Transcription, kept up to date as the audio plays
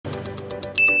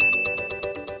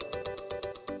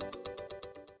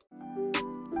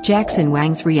Jackson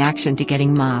Wang's reaction to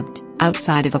getting mobbed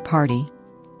outside of a party.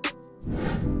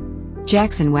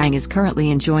 Jackson Wang is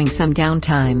currently enjoying some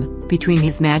downtime between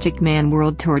his Magic Man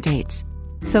World Tour dates.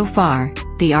 So far,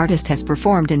 the artist has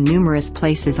performed in numerous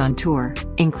places on tour,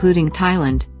 including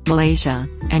Thailand, Malaysia,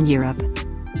 and Europe.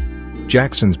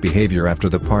 Jackson's behavior after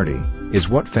the party is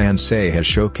what fans say has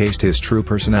showcased his true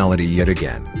personality yet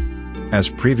again. As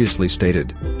previously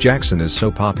stated, Jackson is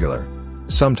so popular.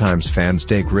 Sometimes fans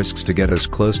take risks to get as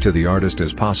close to the artist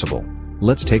as possible.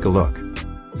 Let's take a look.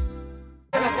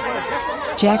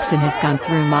 Jackson has gone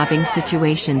through mobbing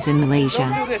situations in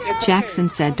Malaysia. Jackson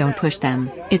said, "Don't push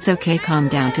them, it's okay, calm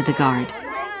down," to the guard.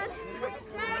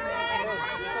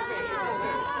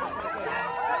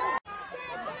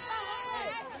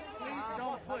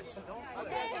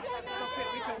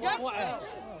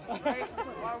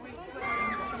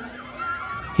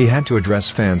 He had to address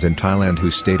fans in Thailand who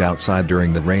stayed outside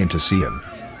during the rain to see him.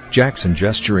 Jackson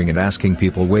gesturing and asking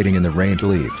people waiting in the rain to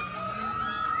leave.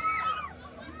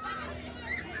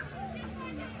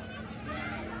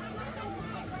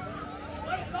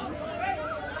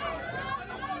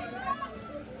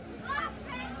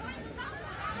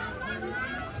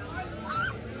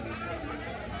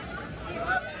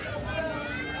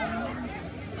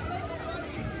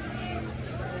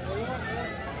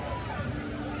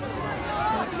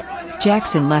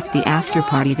 Jackson left the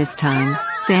after-party this time.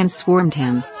 Fans swarmed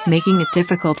him, making it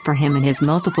difficult for him and his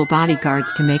multiple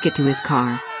bodyguards to make it to his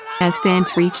car. As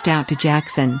fans reached out to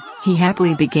Jackson, he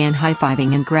happily began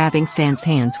high-fiving and grabbing fans'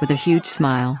 hands with a huge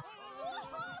smile.